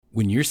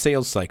When your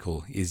sales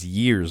cycle is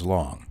years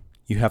long,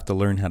 you have to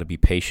learn how to be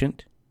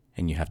patient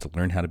and you have to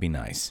learn how to be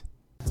nice.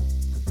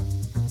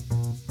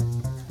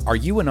 Are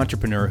you an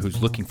entrepreneur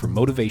who's looking for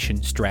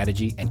motivation,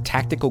 strategy, and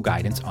tactical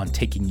guidance on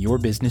taking your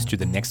business to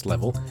the next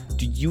level?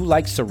 Do you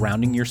like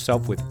surrounding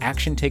yourself with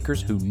action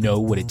takers who know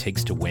what it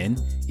takes to win?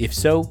 If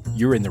so,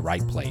 you're in the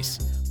right place.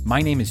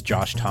 My name is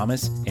Josh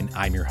Thomas, and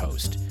I'm your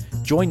host.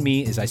 Join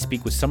me as I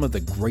speak with some of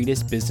the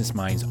greatest business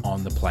minds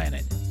on the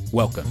planet.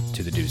 Welcome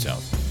to the Do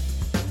Zone.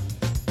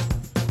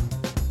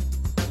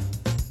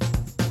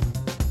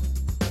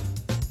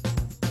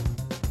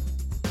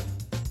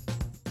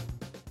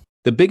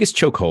 The biggest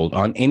chokehold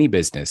on any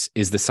business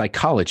is the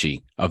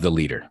psychology of the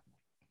leader.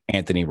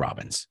 Anthony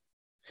Robbins.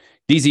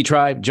 DZ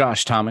Tribe,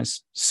 Josh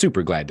Thomas,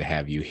 super glad to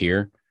have you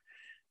here.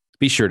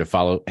 Be sure to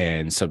follow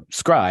and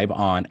subscribe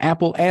on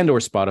Apple and or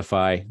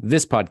Spotify.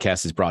 This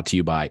podcast is brought to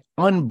you by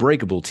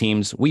Unbreakable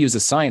Teams. We use a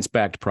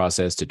science-backed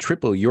process to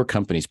triple your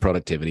company's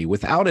productivity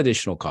without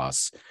additional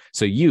costs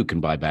so you can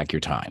buy back your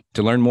time.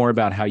 To learn more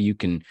about how you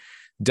can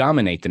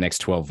dominate the next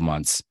 12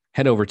 months,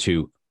 head over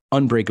to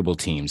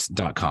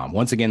unbreakableteams.com.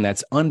 Once again,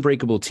 that's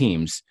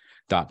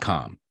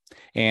unbreakableteams.com.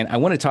 And I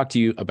want to talk to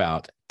you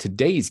about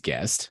today's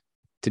guest.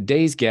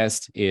 Today's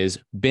guest is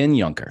Ben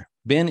Juncker.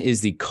 Ben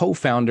is the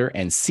co-founder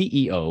and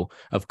CEO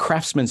of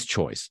Craftsman's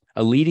Choice,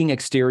 a leading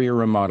exterior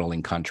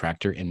remodeling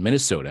contractor in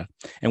Minnesota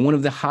and one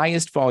of the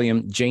highest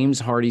volume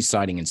James Hardie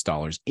siding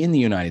installers in the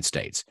United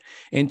States.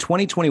 In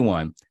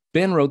 2021,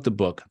 Ben wrote the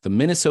book, The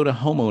Minnesota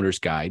Homeowner's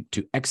Guide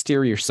to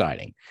Exterior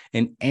Siding,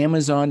 an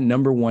Amazon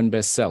 #1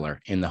 bestseller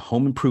in the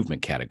home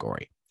improvement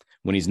category.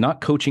 When he's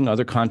not coaching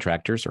other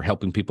contractors or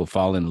helping people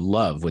fall in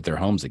love with their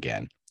homes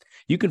again,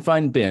 you can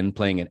find Ben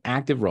playing an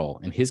active role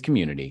in his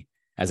community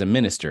as a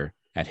minister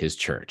at his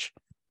church.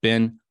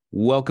 Ben,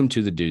 welcome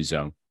to the Do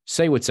Zone.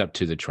 Say what's up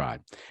to the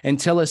tribe and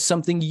tell us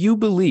something you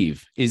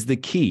believe is the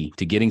key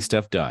to getting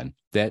stuff done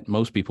that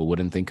most people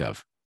wouldn't think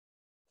of.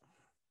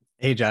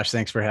 Hey, Josh,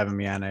 thanks for having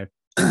me on. I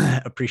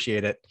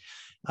appreciate it.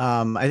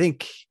 I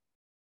think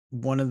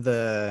one of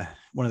the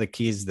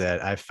keys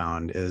that I've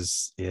found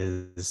is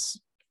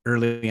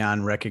early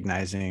on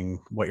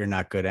recognizing what you're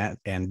not good at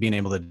and being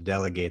able to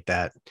delegate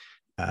that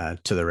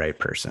to the right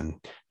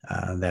person.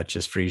 That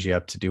just frees you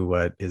up to do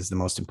what is the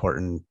most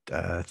important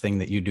thing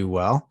that you do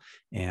well,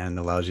 and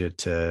allows you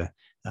to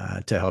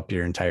help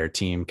your entire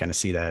team kind of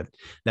see that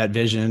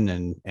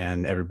vision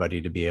and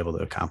everybody to be able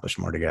to accomplish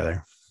more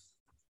together.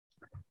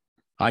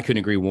 I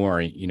couldn't agree more,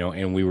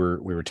 and we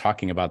were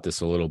talking about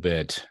this a little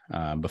bit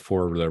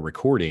before the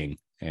recording,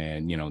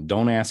 and,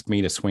 don't ask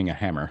me to swing a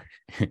hammer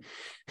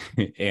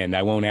and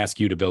I won't ask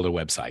you to build a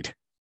website.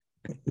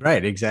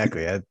 Right.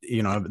 Exactly. The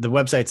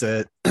website's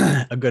a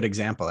good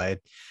example.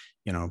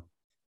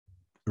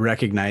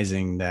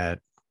 Recognizing that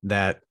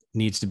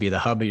needs to be the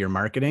hub of your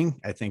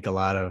marketing. I think a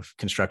lot of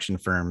construction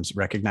firms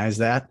recognize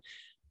that,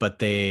 but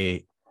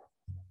they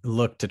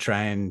look to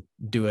try and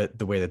do it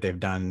the way that they've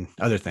done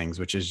other things,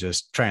 which is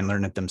just try and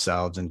learn it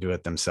themselves and do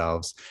it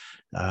themselves.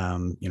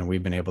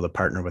 We've been able to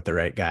partner with the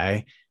right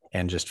guy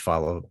and just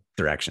follow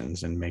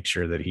directions and make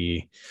sure that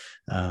he,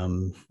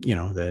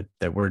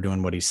 that we're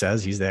doing what he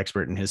says. He's the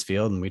expert in his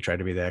field and we try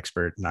to be the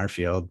expert in our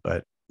field,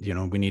 but,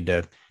 we need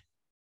to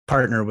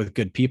partner with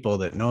good people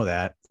that know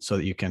that so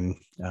that you can,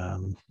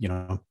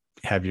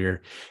 have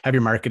your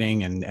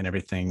marketing and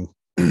everything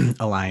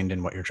aligned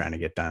in what you're trying to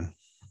get done.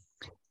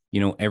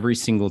 Every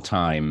single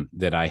time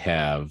that I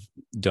have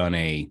done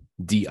a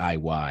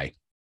DIY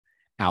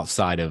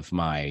outside of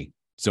my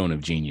zone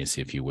of genius,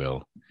 if you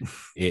will,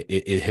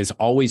 it has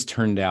always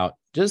turned out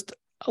just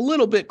a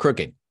little bit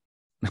crooked.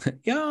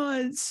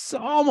 It's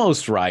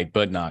almost right,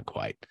 but not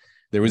quite.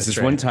 There was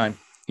one time,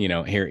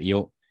 here,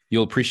 you'll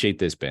appreciate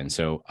this, Ben.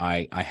 So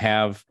I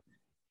have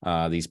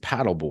these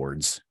paddle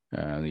boards.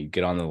 You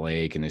get on the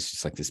lake and it's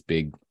just like this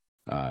big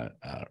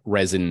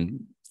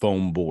resin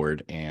foam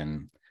board,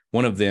 and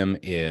one of them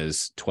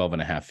is 12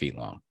 and a half feet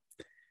long,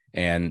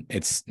 and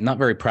it's not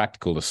very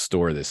practical to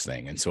store this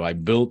thing. And so I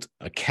built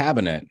a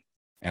cabinet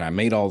and I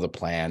made all the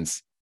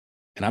plans,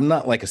 and I'm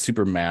not like a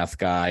super math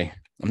guy.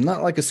 I'm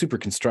not like a super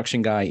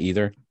construction guy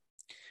either.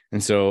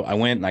 And so I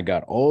went and I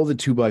got all the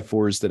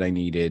 2x4s that I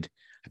needed.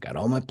 I got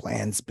all my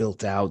plans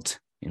built out.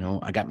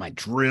 I got my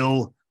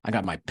drill. I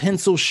got my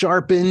pencil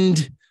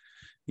sharpened.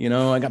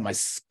 I got my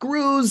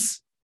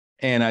screws,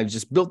 and I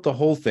just built the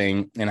whole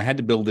thing. And I had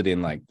to build it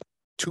in like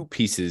two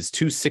pieces,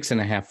 2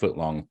 6.5 foot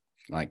long,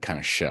 like kind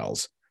of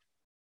shells.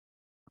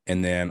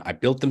 And then I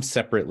built them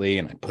separately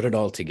and I put it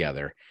all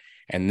together.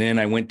 And then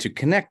I went to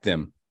connect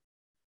them.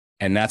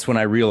 And that's when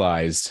I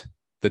realized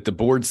that the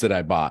boards that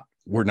I bought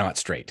were not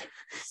straight.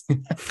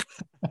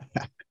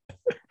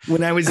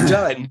 When I was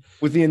done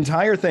with the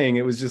entire thing,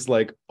 it was just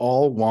like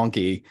all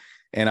wonky.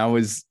 And I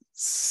was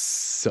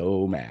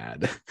so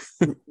mad.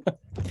 Well,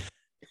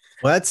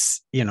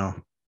 that's,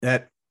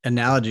 that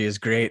analogy is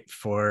great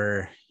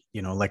for,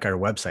 like our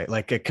website.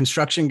 Like a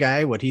construction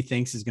guy, what he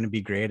thinks is going to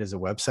be great as a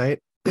website,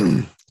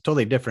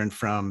 totally different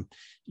from,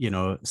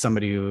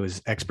 somebody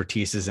whose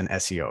expertise is in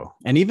SEO.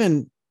 And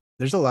even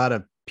there's a lot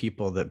of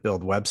people that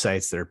build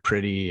websites that are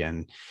pretty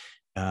and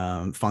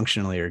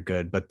functionally are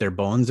good, but their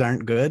bones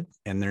aren't good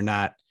and they're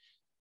not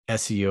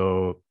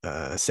SEO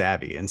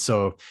savvy. And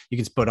so you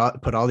can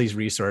put all these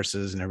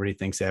resources and everybody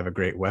thinks they have a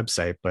great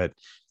website, but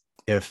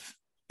if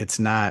it's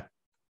not,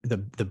 the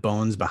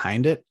bones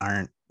behind it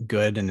aren't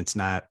good and it's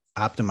not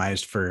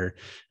optimized for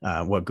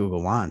what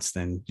Google wants,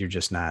 then you're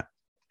just not,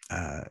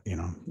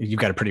 you've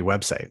got a pretty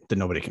website that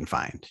nobody can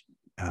find.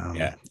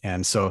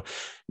 And so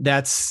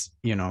that's,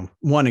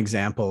 one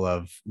example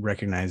of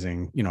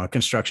recognizing, a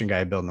construction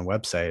guy building a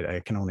website. I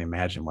can only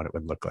imagine what it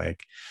would look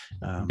like.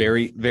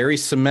 Very, very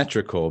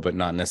symmetrical, but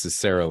not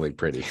necessarily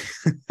pretty.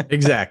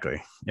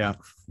 Exactly. Yeah.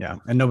 Yeah.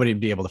 And nobody'd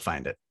be able to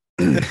find it.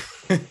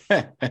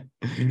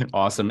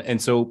 Awesome.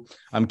 And so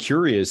I'm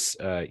curious,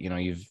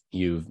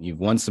 you've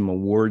won some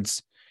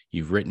awards,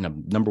 you've written a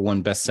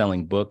 #1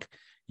 best-selling book.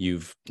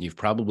 You've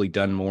probably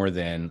done more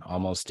than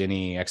almost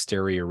any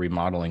exterior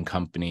remodeling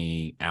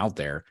company out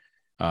there.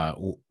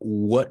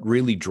 What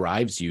really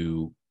drives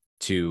you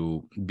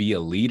to be a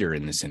leader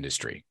in this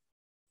industry?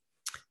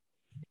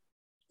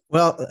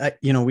 Well,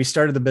 we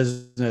started the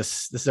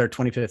business. This is our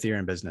 25th year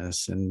in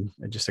business, and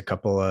just a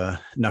couple of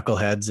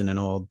knuckleheads in an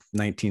old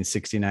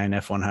 1969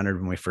 F100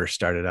 when we first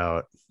started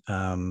out.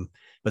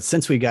 But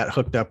since we got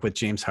hooked up with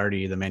James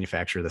Hardy, the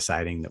manufacturer of the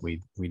siding that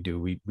we do,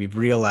 we've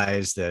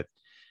realized that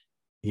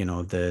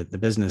the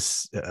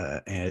business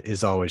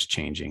is always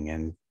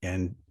changing,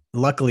 and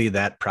luckily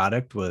that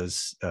product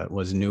was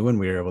new and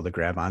we were able to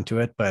grab onto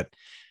it, but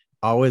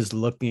always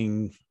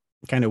looking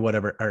kind of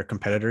whatever our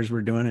competitors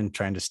were doing and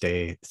trying to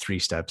stay 3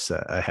 steps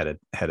ahead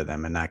of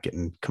them and not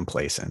getting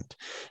complacent.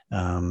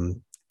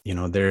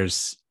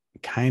 There's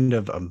kind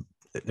of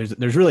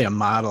there's really a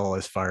model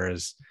as far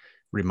as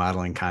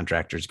remodeling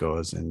contractors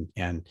goes, and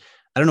I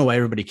don't know why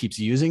everybody keeps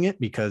using it,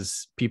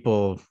 because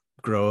people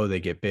grow, they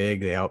get big,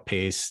 they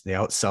outpace, they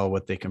outsell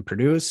what they can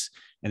produce,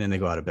 and then they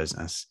go out of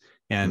business.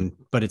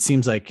 But it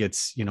seems like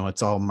it's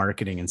all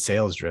marketing and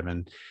sales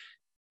driven,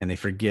 and they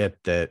forget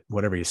that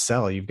whatever you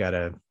sell, you've got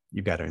to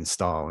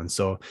install. And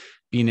so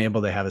being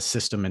able to have a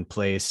system in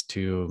place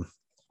to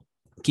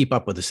keep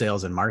up with the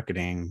sales and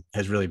marketing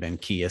has really been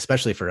key,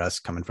 especially for us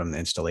coming from the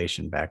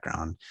installation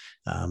background.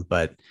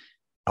 But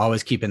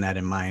always keeping that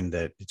in mind,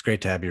 that it's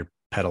great to have your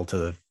pedal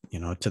to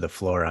the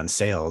floor on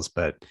sales,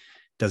 but it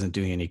doesn't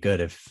do you any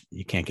good if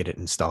you can't get it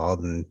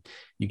installed, and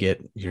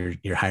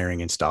you're hiring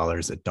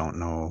installers that don't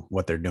know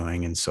what they're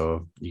doing. And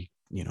so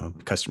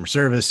customer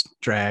service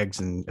drags,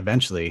 and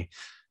eventually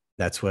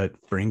that's what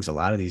brings a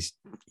lot of these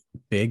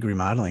big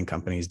remodeling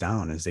companies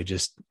down, is they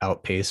just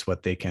outpace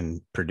what they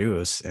can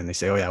produce, and they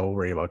say, oh yeah, we'll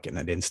worry about getting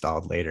it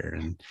installed later.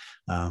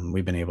 And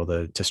we've been able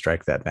to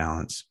strike that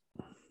balance.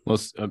 Well,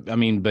 I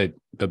mean, but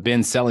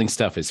Ben, selling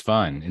stuff is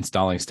fun.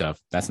 Installing stuff,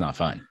 that's not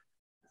fun.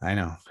 I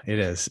know it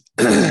is.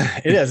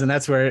 It is. And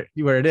that's where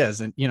it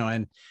is. And,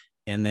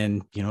 and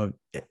then,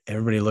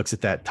 everybody looks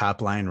at that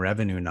top line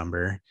revenue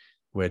number,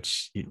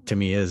 which to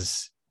me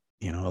is,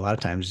 a lot of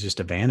times just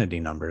a vanity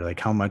number. Like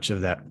how much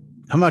of that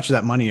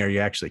money are you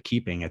actually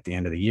keeping at the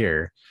end of the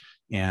year?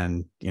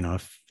 And,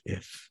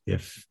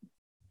 if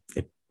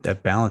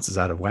that balance is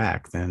out of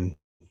whack, then,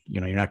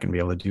 you're not going to be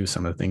able to do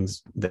some of the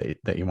things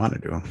that you want to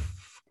do.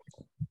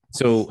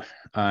 So,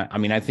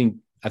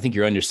 I think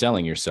you're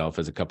underselling yourself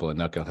as a couple of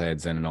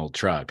knuckleheads and an old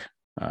truck,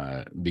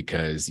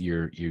 because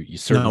you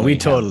certainly. No, we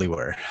totally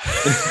were.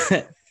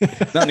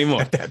 Not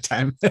anymore. At that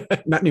time.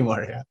 Not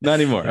anymore. Yeah. Not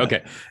anymore. Yeah.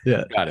 Okay.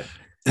 Yeah. Got it.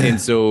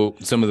 And so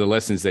some of the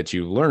lessons that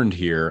you learned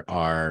here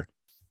are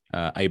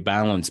a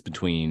balance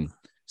between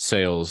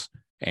sales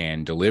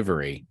and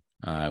delivery,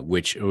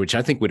 which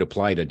I think would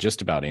apply to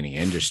just about any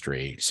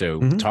industry. So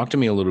Talk to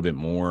me a little bit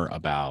more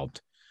about,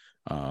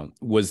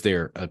 was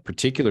there a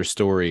particular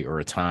story or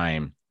a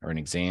time or an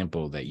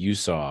example that you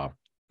saw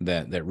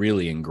that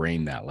really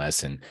ingrained that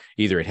lesson?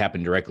 Either it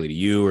happened directly to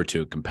you or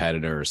to a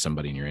competitor or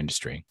somebody in your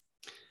industry.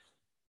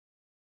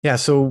 Yeah.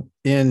 So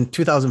in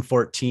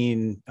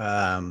 2014,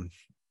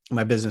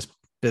 my business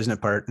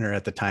partner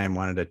at the time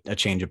wanted a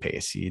change of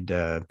pace. He'd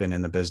been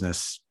in the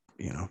business,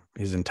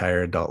 his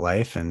entire adult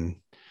life, and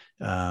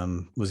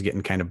was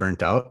getting kind of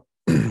burnt out.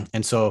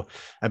 And so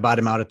I bought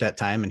him out at that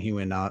time, and he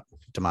went out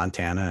to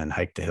Montana and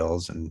hiked the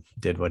hills and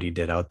did what he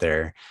did out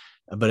there.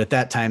 But at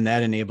that time,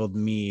 that enabled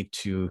me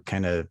to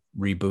kind of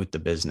reboot the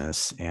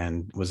business,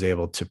 and was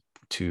able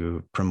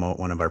to promote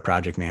one of our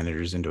project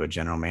managers into a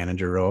general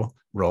manager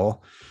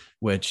role,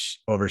 which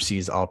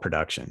oversees all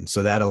production.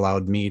 So that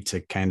allowed me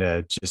to kind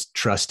of just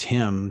trust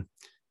him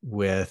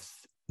with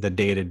the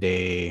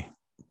day-to-day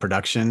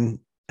production,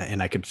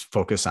 and I could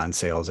focus on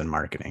sales and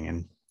marketing.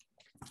 And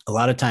a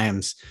lot of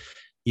times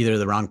either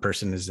the wrong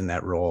person is in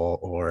that role,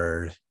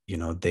 or,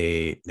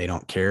 they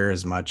don't care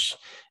as much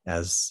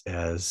as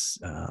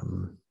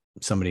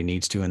somebody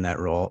needs to in that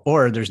role,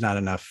 or there's not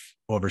enough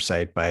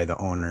oversight by the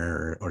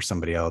owner or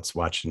somebody else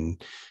watching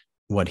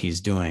what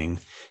he's doing.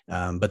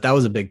 But that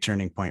was a big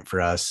turning point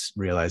for us,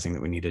 realizing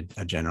that we needed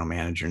a general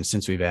manager. And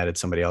since we've added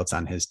somebody else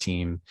on his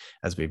team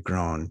as we've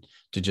grown,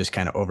 to just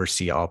kind of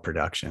oversee all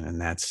production.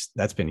 And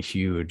that's been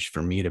huge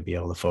for me to be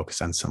able to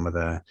focus on some of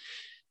the,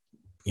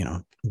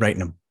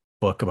 writing a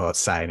book about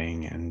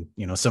siding and,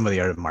 some of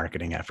the other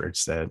marketing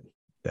efforts that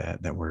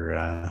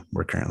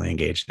we're currently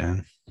engaged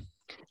in.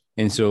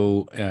 And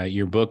so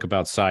your book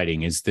about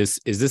siding, is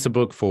this a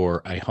book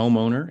for a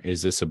homeowner?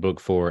 Is this a book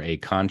for a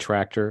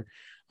contractor,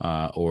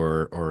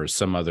 or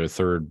some other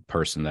third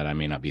person that I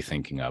may not be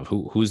thinking of?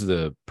 Who's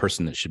the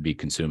person that should be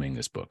consuming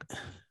this book?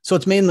 So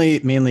it's mainly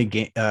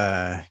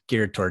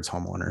geared towards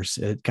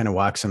homeowners. It kind of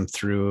walks them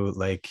through,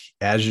 like,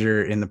 as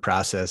you're in the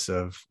process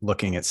of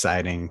looking at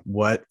siding,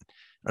 what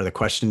are the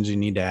questions you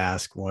need to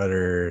ask?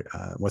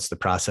 What's the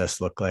process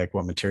look like?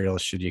 What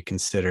materials should you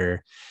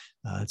consider?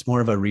 It's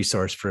more of a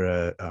resource for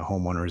a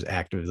homeowner who's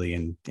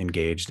actively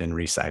engaged in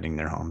residing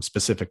their home,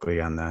 specifically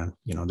on the,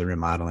 the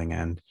remodeling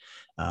end.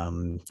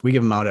 We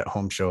give them out at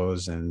home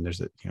shows, and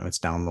it's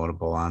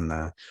downloadable on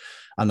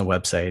the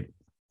website,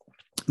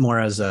 more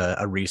as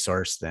a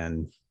resource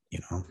than,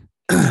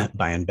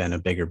 buying Ben a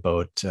bigger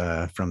boat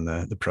from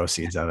the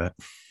proceeds of it.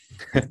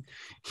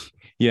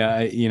 Yeah.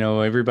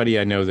 Everybody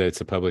I know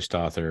that's a published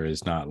author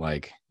is not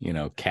like,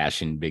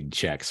 cashing big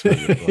checks for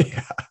the book.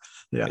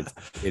 Yeah.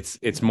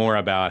 It's more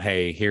about,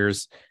 hey, here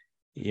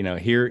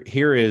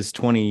is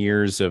 20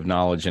 years of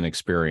knowledge and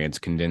experience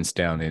condensed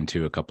down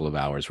into a couple of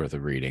hours worth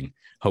of reading.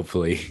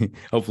 Hopefully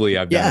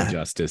I've done it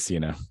justice,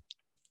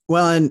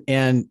 Well,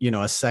 and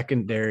a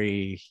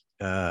secondary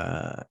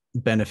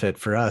benefit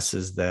for us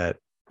is that,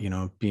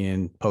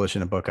 being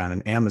publishing a book on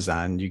an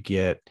Amazon, you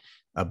get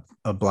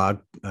a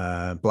blog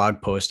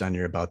post on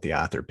your About the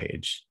Author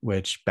page,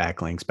 which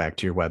backlinks back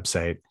to your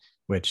website,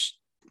 which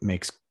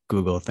makes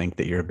Google think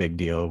that you're a big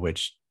deal,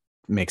 which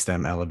makes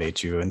them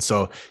elevate you. And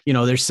so,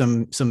 there's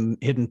some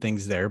hidden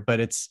things there, but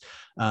it's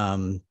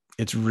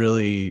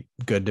really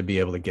good to be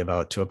able to give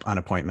out on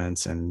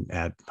appointments and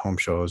at home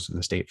shows and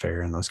the state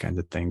fair and those kinds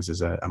of things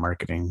as a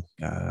marketing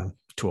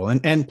tool.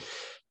 And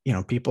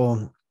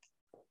people,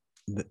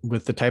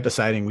 with the type of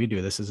siding we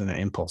do, this isn't an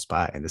impulse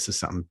buy. This is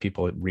something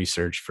people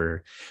research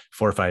for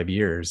 4 or 5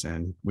 years,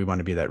 and we want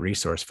to be that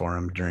resource for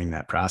them during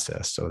that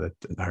process, so that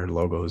our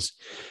logo's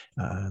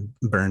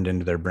burned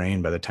into their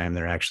brain by the time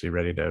they're actually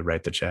ready to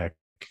write the check.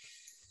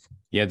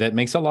 Yeah, that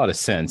makes a lot of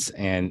sense.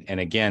 And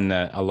again,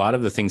 a lot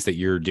of the things that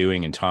you're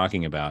doing and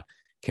talking about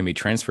can be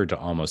transferred to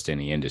almost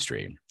any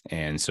industry.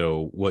 And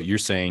so what you're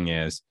saying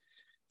is,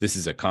 this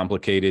is a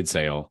complicated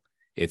sale.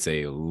 It's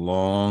a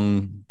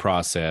long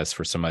process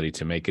for somebody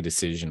to make a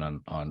decision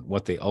on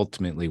what they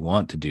ultimately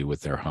want to do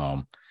with their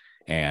home.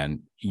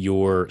 And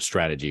your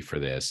strategy for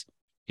this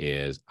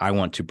is, I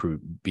want to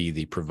be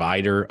the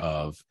provider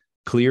of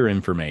clear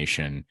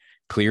information,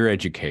 clear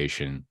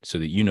education, so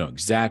that you know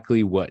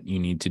exactly what you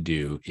need to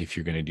do if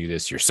you're going to do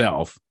this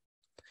yourself.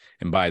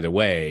 And by the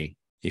way,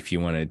 if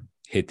you want to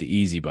hit the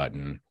easy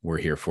button, we're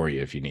here for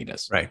you if you need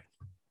us. Right.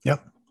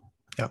 Yep.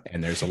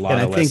 And there's a lot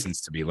of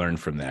lessons to be learned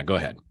from that. Go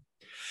ahead.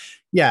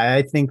 Yeah,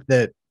 I think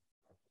that,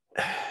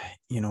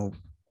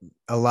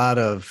 a lot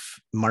of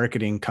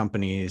marketing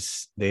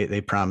companies,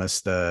 they promise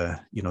the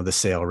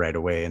sale right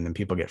away, and then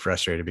people get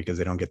frustrated because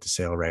they don't get the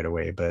sale right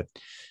away. But,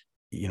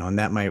 and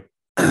that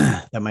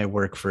might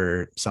work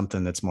for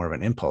something that's more of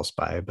an impulse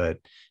buy. But,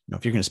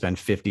 if you're going to spend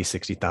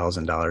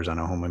 $50,000-$60,000 on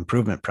a home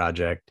improvement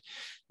project,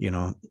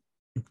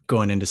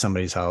 going into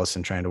somebody's house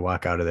and trying to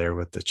walk out of there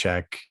with the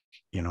check,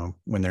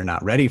 when they're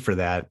not ready for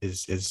that,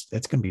 it's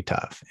going to be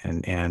tough.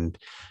 And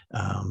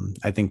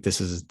I think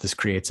this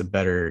creates a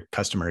better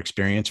customer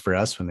experience for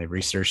us when they've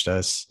researched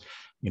us,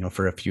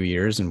 for a few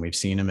years, and we've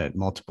seen them at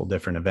multiple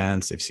different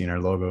events. They've seen our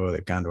logo,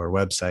 they've gone to our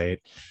website.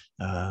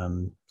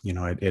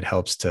 It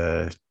helps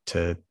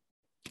to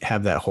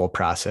have that whole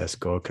process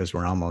go, because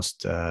we're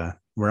almost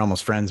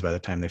friends by the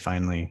time they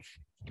finally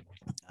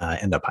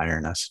end up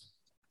hiring us.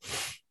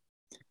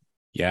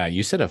 Yeah,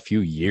 you said a few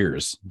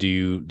years.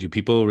 Do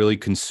people really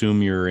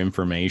consume your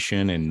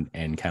information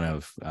and kind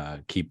of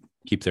keep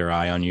their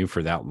eye on you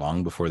for that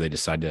long before they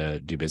decide to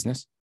do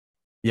business?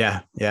 Yeah.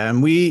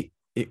 And we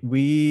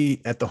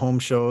at the home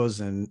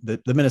shows and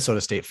the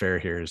Minnesota State Fair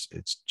here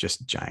it's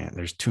just giant.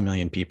 There's 2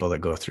 million people that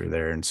go through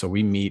there, and so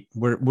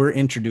we're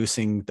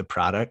introducing the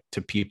product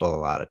to people a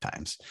lot of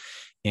times,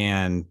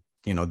 and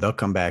they'll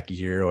come back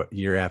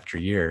year after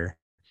year.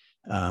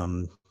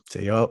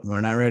 Say, oh,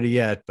 we're not ready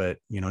yet, but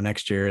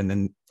next year,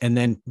 and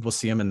then we'll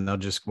see them, and they'll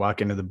just walk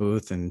into the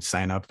booth and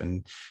sign up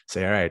and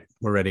say, all right,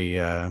 we're ready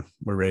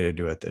to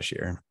do it this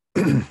year.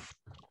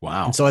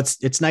 Wow. And so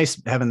it's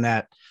nice having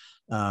that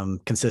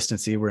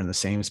consistency. We're in the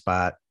same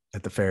spot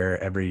at the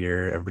fair every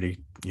year. Everybody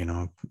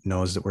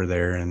knows that we're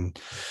there, and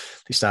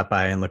they stop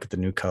by and look at the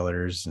new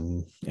colors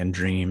and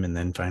dream, and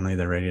then finally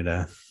they're ready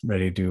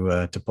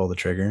to pull the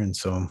trigger. And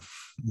so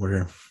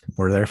we're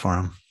there for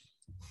them.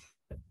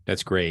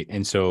 That's great.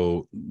 And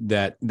so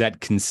that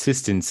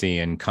consistency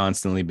and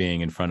constantly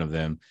being in front of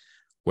them,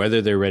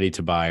 whether they're ready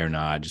to buy or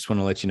not. Just want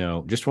to let you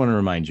know, just want to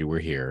remind you we're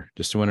here.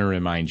 Just want to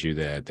remind you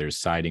that there's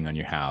siding on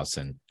your house,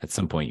 and at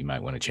some point you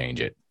might want to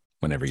change it.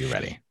 Whenever you're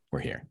ready, we're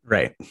here.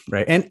 Right.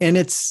 And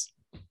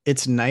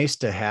it's nice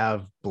to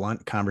have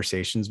blunt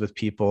conversations with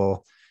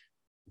people,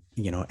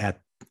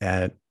 at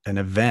an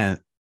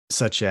event,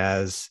 such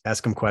as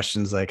ask them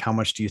questions like, how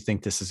much do you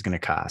think this is going to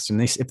cost?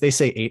 And if they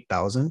say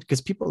 8,000,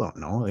 because people don't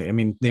know, I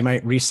mean, they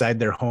might reside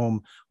their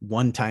home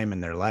one time in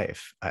their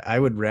life. I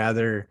would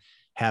rather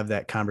have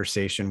that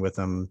conversation with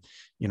them,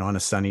 on a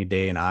sunny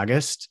day in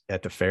August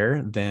at the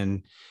fair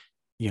than,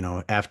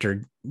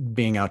 after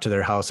being out to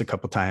their house a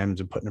couple of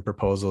times and putting a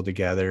proposal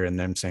together and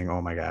them saying,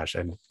 oh my gosh,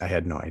 I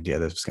had no idea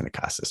this was going to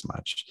cost this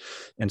much.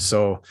 And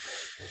so,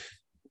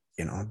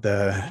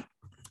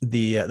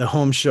 the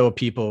home show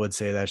people would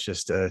say that's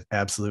just an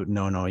absolute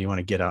no. You want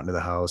to get out into the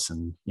house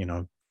and,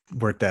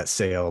 work that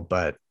sale.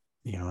 But,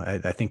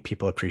 I think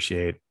people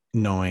appreciate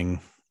knowing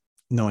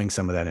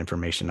some of that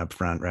information up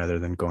front rather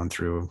than going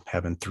through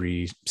having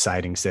 3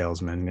 siding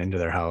salesmen into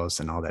their house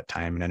and all that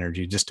time and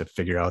energy just to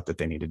figure out that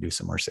they need to do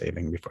some more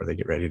saving before they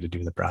get ready to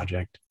do the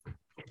project.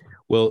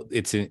 Well,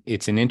 it's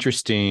an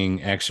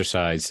interesting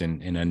exercise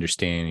in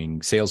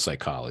understanding sales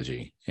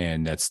psychology.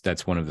 And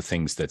that's one of the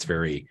things that's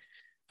very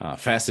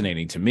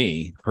fascinating to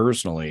me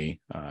personally.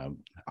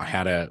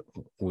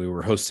 We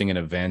were hosting an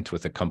event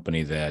with a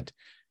company that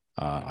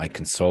I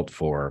consult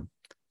for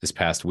this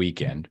past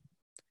weekend.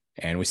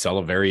 And we sell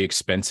a very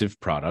expensive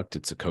product.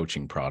 It's a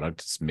coaching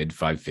product. It's mid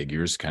 5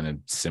 figures, kind of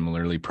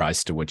similarly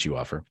priced to what you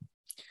offer.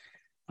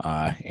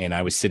 And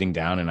I was sitting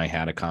down and I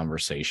had a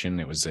conversation.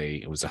 It was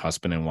a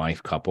husband and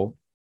wife couple.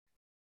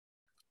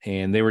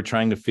 And they were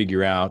trying to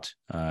figure out,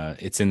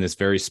 it's in this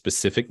very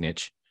specific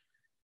niche.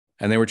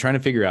 And they were trying to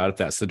figure out if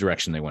that's the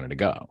direction they wanted to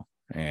go.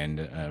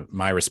 And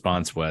my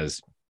response was,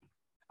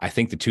 I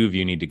think the two of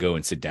you need to go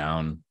and sit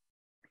down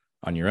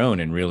on your own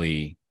and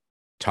really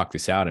talk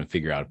this out and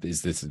figure out,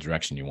 is this the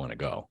direction you want to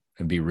go,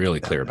 and be really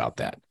clear about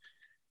that.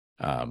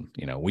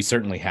 We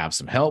certainly have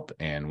some help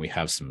and we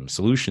have some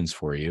solutions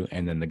for you.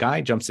 And then the guy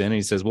jumps in and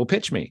he says, well,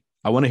 pitch me.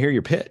 I want to hear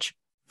your pitch.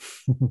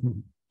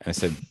 And I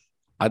said,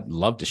 I'd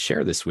love to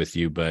share this with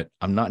you, but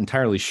I'm not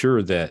entirely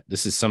sure that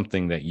this is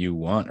something that you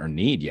want or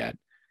need yet.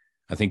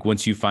 I think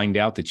once you find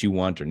out that you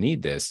want or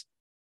need this,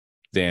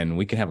 then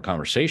we can have a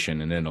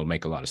conversation and then it'll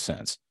make a lot of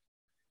sense.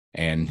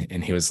 And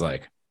he was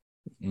like,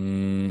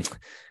 And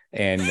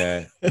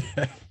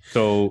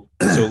so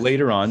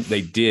later on,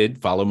 they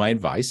did follow my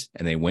advice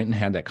and they went and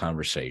had that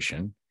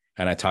conversation.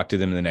 And I talked to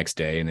them the next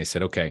day and they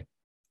said, okay,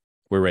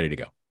 we're ready to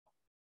go.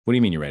 What do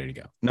you mean you're ready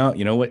to go? No,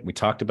 you know what? We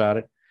talked about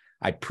it.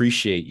 I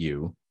appreciate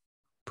you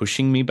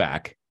pushing me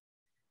back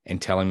and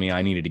telling me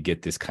I needed to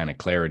get this kind of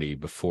clarity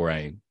before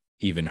I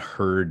even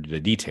heard the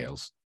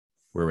details.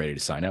 We're ready to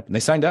sign up. And they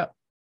signed up.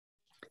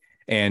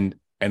 And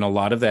a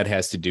lot of that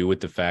has to do with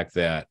the fact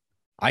that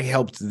I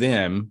helped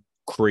them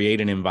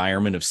create an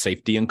environment of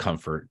safety and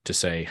comfort to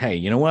say, hey,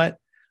 you know what?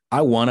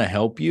 I want to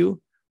help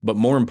you, but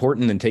more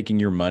important than taking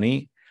your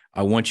money,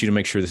 I want you to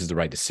make sure this is the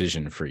right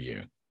decision for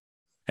you.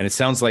 And it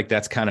sounds like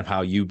that's kind of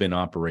how you've been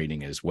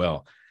operating as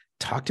well.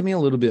 Talk to me a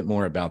little bit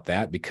more about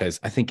that, because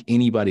I think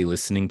anybody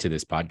listening to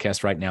this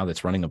podcast right now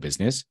that's running a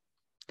business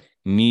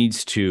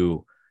needs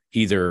to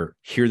either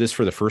hear this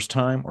for the first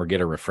time or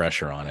get a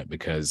refresher on it,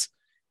 because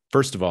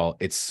first of all,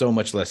 it's so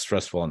much less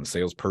stressful on the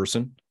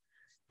salesperson.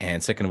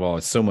 And second of all,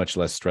 it's so much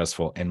less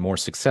stressful and more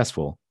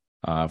successful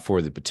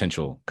for the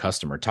potential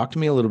customer. Talk to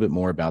me a little bit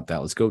more about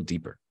that. Let's go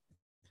deeper.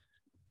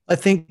 I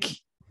think,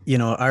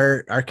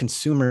 our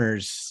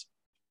consumers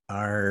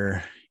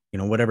are,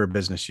 whatever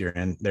business you're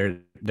in,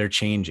 they're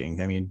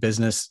changing. I mean,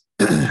 business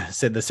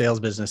said the sales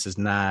business is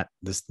not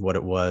what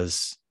it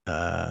was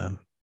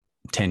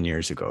 10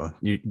 years ago.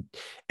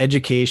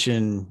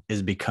 Education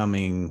is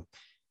becoming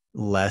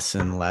less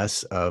and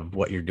less of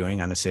what you're doing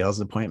on a sales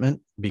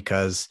appointment,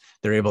 because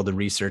they're able to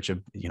research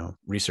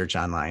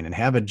online and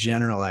have a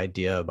general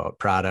idea about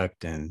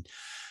product and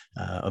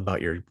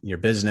about your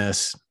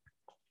business,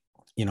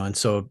 and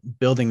so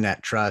building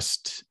that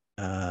trust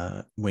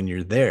when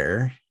you're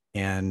there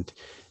and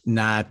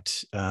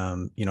not,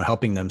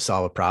 helping them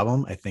solve a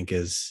problem, I think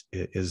is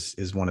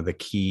one of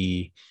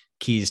the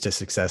keys to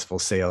successful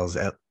sales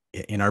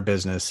in our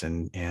business.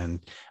 And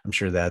I'm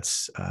sure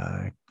that's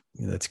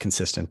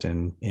consistent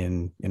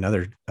in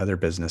other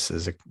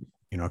businesses,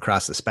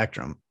 across the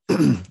spectrum.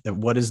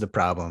 What is the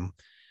problem?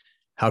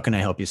 How can I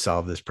help you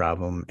solve this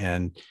problem?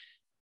 And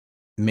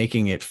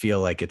making it feel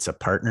like it's a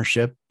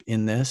partnership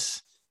in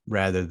this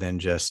rather than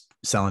just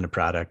selling a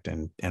product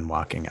and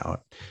walking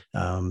out.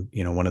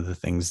 One of the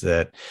things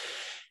that,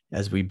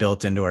 as we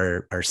built into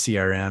our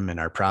CRM and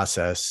our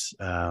process,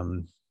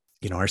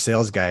 our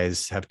sales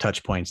guys have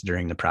touch points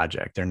during the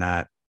project. They're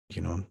not,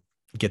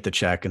 get the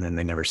check and then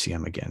they never see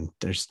them again.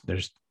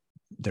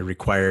 They're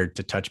required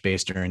to touch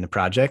base during the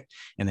project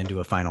and then do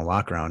a final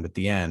walk around at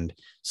the end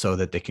so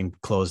that they can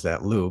close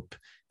that loop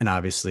and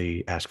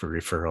obviously ask for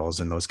referrals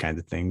and those kinds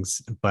of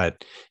things.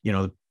 But,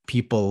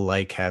 people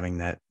like having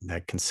that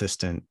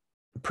consistent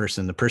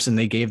person, the person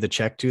they gave the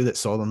check to that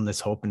sold them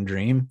this hope and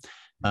dream.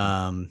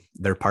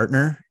 their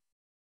partner,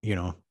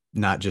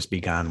 not just be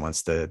gone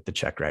once the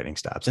check writing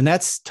stops. And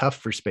that's tough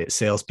for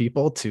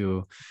salespeople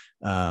to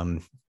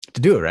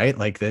do it, right?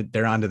 Like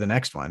they're on to the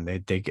next one.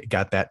 They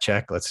got that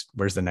check.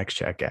 Where's the next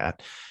check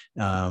at?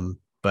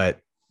 But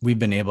we've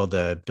been able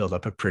to build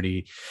up a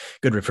pretty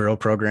good referral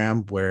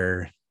program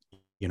where,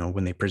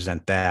 when they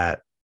present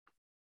that,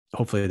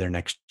 hopefully their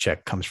next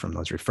check comes from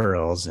those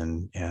referrals,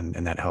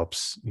 and that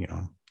helps,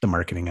 the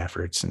marketing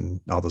efforts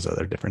and all those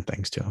other different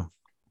things too.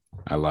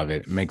 I love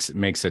it.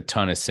 Makes a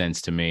ton of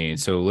sense to me.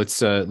 So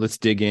let's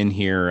dig in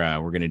here.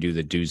 We're going to do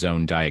the do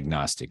zone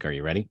diagnostic. Are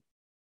you ready?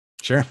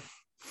 Sure.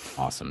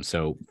 Awesome.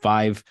 So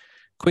 5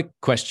 quick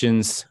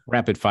questions,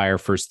 rapid fire.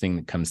 First thing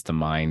that comes to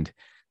mind.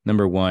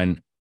 Number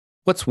 1,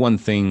 what's one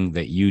thing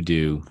that you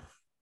do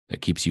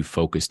that keeps you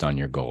focused on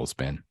your goals,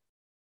 Ben?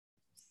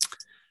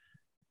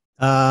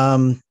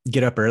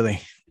 Get up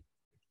early.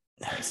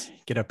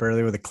 Get up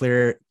early with a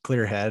clear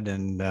head,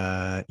 and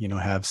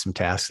have some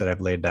tasks that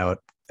I've laid out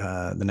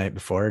the night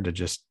before to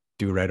just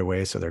do right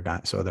away, so they're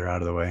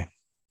out of the way.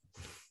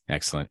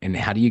 Excellent. And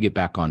how do you get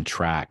back on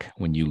track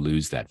when you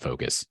lose that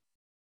focus?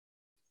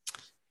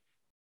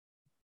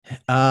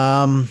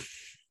 I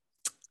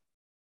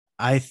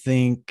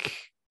think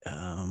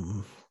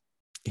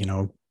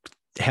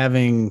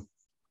having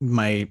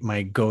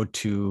my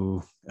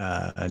go-to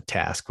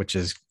task, which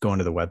is going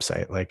to the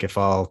website. Like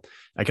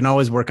I can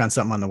always work on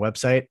something on the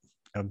website,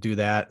 I'll do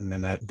that. And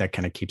then that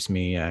kind of keeps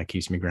me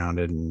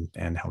grounded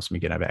and helps me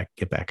get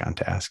back on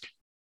task.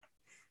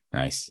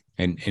 Nice.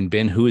 And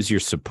Ben, who is your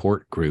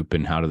support group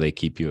and how do they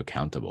keep you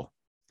accountable?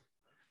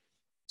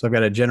 So I've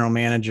got a general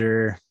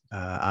manager,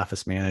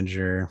 office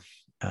manager,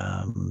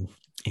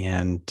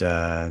 and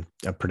a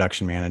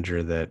production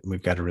manager that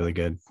we've got a really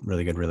good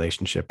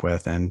relationship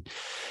with, and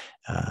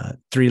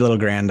 3 little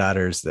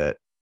granddaughters that,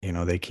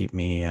 they keep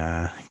me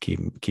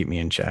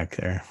in check.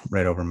 They're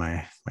right over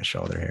my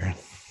shoulder here.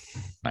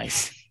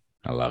 Nice.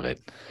 I love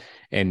it.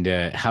 And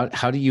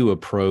how do you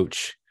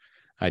approach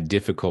a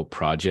difficult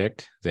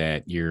project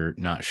that you're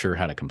not sure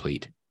how to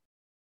complete?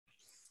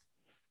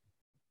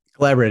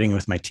 Collaborating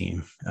with my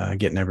team,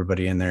 getting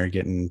everybody in there,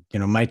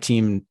 my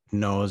team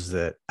knows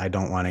that I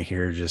don't want to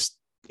hear just,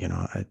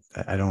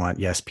 I don't want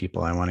yes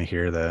people. I want to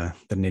hear the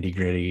nitty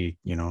gritty,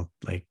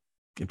 like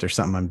if there's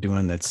something I'm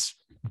doing that's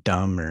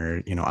dumb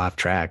or, off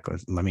track,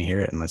 let me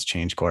hear it and let's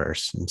change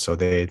course. And so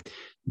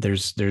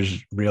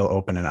there's real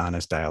open and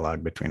honest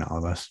dialogue between all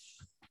of us.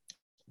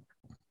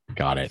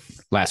 Got it.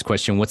 Last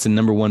question. What's the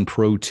number 1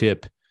 pro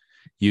tip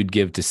you'd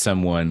give to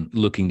someone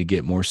looking to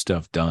get more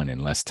stuff done in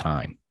less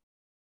time?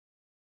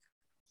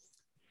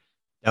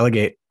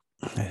 Delegate.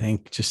 I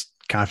think just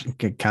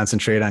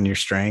concentrate on your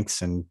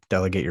strengths and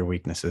delegate your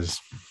weaknesses.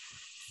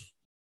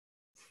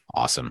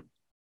 Awesome.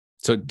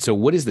 So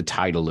what is the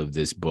title of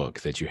this book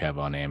that you have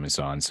on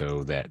Amazon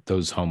so that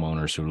those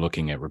homeowners who are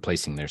looking at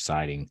replacing their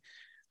siding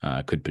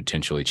could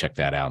potentially check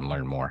that out and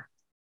learn more?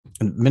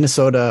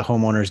 Minnesota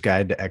Homeowner's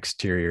Guide to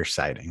Exterior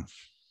Siding.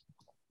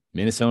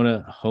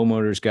 Minnesota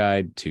Homeowner's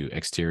Guide to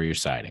Exterior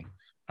Siding.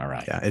 All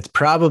right. Yeah, it's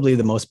probably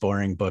the most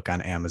boring book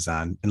on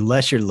Amazon,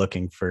 unless you're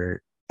looking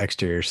for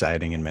exterior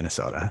siding in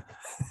Minnesota.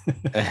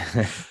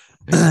 I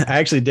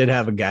actually did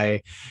have a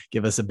guy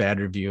give us a bad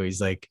review.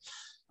 He's like,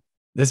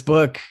 this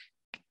book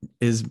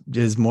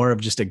is more of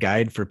just a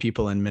guide for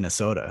people in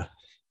Minnesota.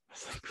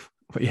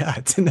 Well, yeah,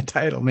 it's in the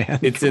title, man.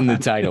 It's in the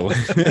title.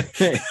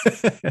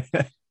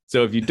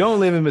 So if you don't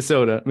live in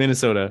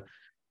Minnesota,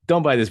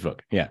 don't buy this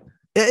book. Yeah.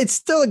 It's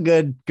still a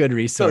good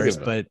resource,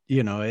 but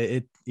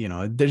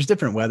there's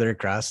different weather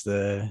across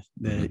the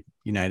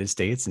United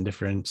States and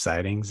different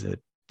sidings. That,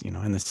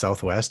 in the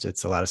Southwest,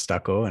 it's a lot of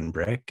stucco and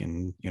brick,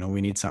 and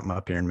we need something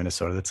up here in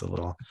Minnesota that's a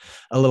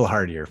little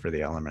hardier for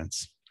the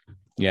elements.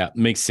 Yeah,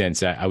 makes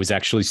sense. I was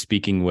actually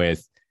speaking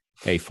with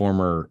a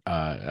former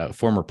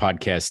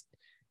podcast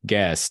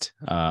guest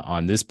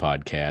on this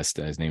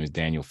podcast. His name is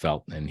Daniel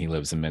Felt, and he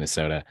lives in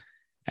Minnesota.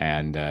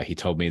 And he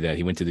told me that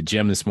he went to the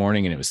gym this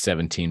morning and it was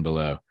 17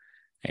 below.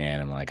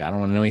 And I'm like, I don't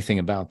want to know anything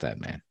about that,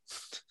 man.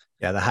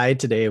 Yeah, the high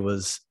today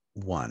was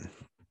 1.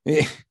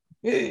 Yeah.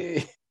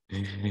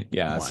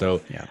 1.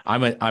 So yeah.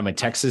 I'm a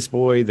Texas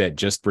boy that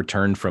just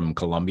returned from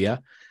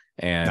Colombia.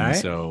 And right.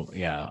 So,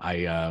 yeah,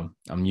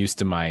 I'm used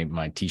to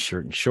my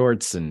t-shirt and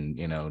shorts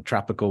and,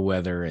 tropical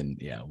weather. And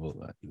yeah,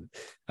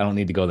 I don't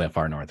need to go that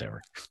far north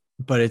ever.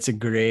 But it's a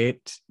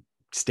great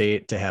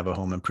state to have a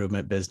home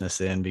improvement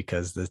business in,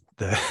 because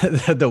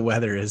the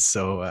weather is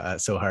so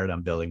hard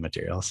on building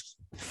materials.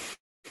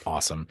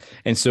 Awesome.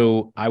 And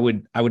so I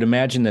would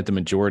imagine that the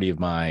majority of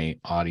my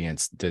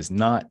audience does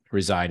not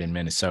reside in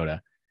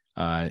Minnesota.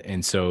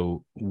 And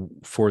so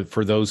for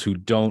those who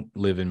don't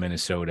live in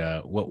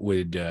Minnesota, what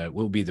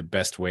would be the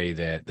best way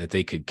that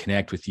they could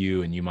connect with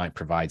you and you might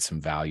provide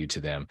some value to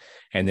them?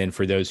 And then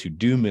for those who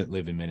do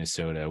live in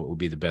Minnesota, what would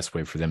be the best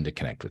way for them to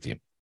connect with you?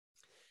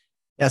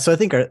 Yeah, so I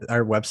think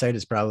our website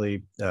is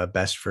probably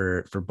best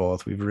for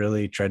both. We've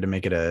really tried to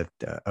make it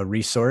a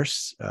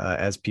resource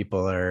as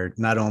people are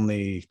not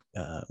only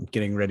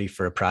getting ready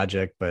for a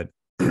project, but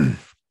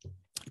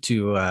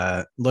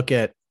to look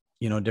at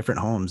different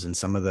homes and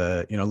some of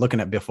the, looking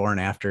at before and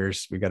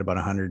afters. We got about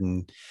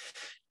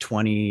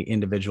 120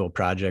 individual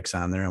projects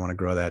on there. I want to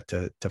grow that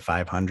to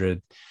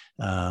 500.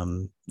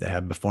 They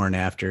have before and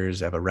afters,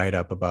 have a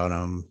write-up about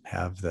them,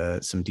 have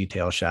some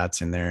detail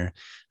shots in there,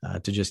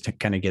 to just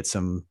kind of get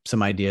some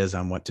ideas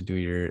on what to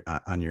do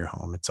on your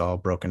home. It's all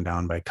broken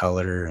down by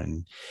color,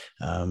 and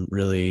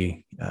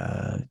really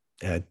a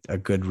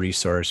good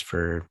resource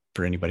for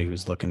anybody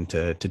who's looking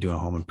to do a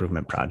home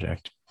improvement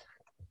project.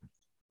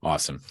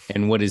 Awesome.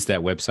 And what is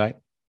that website?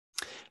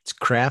 It's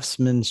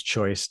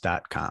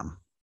craftsmanschoice.com.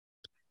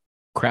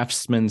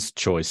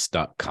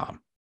 Craftsmanschoice.com.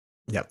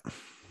 Yep.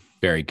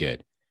 Very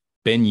good.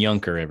 Ben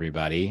Juncker,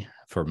 everybody,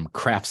 from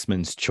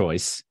Craftsman's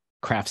Choice,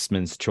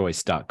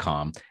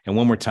 craftsmanschoice.com. And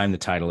one more time, the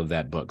title of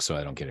that book, so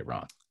I don't get it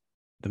wrong.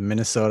 The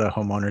Minnesota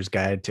Homeowner's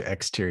Guide to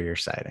Exterior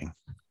Siding.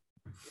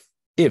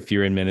 If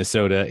you're in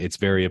Minnesota, it's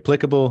very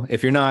applicable.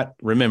 If you're not,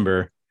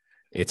 remember,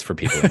 it's for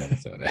people in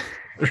Minnesota.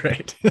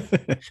 Right.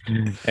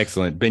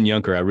 Excellent. Ben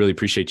Juncker, I really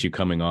appreciate you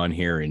coming on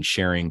here and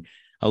sharing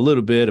a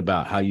little bit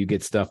about how you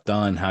get stuff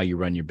done, how you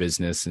run your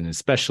business, and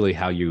especially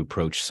how you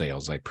approach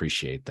sales. I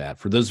appreciate that.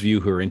 For those of you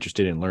who are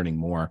interested in learning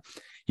more,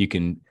 you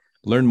can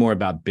learn more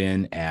about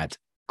Ben at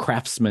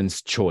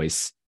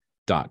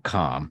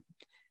craftsmanschoice.com.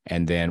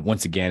 And then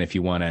once again, if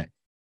you want to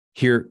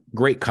hear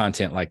great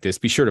content like this,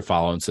 be sure to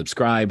follow and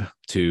subscribe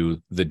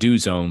to the Do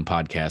Zone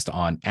podcast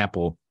on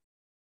Apple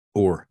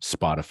or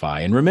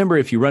Spotify. And remember,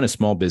 if you run a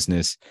small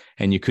business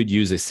and you could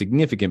use a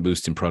significant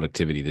boost in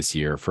productivity this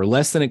year, for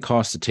less than it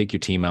costs to take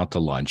your team out to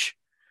lunch,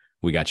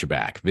 we got your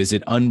back.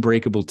 Visit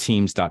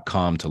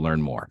unbreakableteams.com to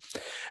learn more.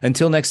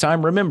 Until next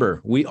time,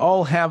 remember, we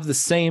all have the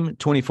same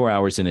 24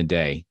 hours in a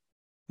day.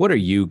 What are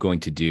you going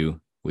to do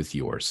with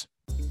yours?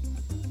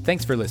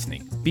 Thanks for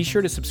listening. Be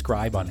sure to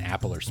subscribe on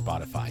Apple or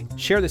Spotify.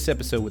 Share this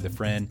episode with a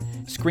friend,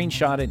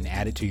 screenshot it and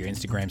add it to your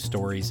Instagram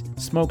stories,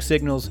 smoke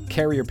signals,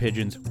 carrier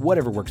pigeons,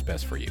 whatever works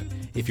best for you.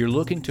 If you're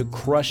looking to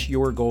crush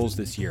your goals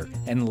this year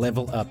and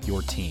level up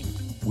your team,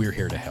 we're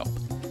here to help.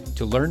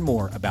 To learn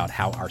more about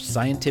how our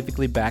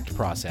scientifically backed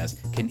process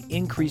can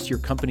increase your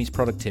company's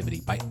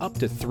productivity by up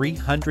to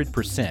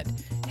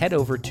 300%, head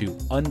over to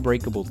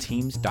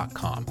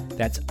unbreakableteams.com.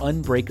 That's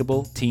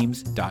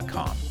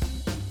unbreakableteams.com.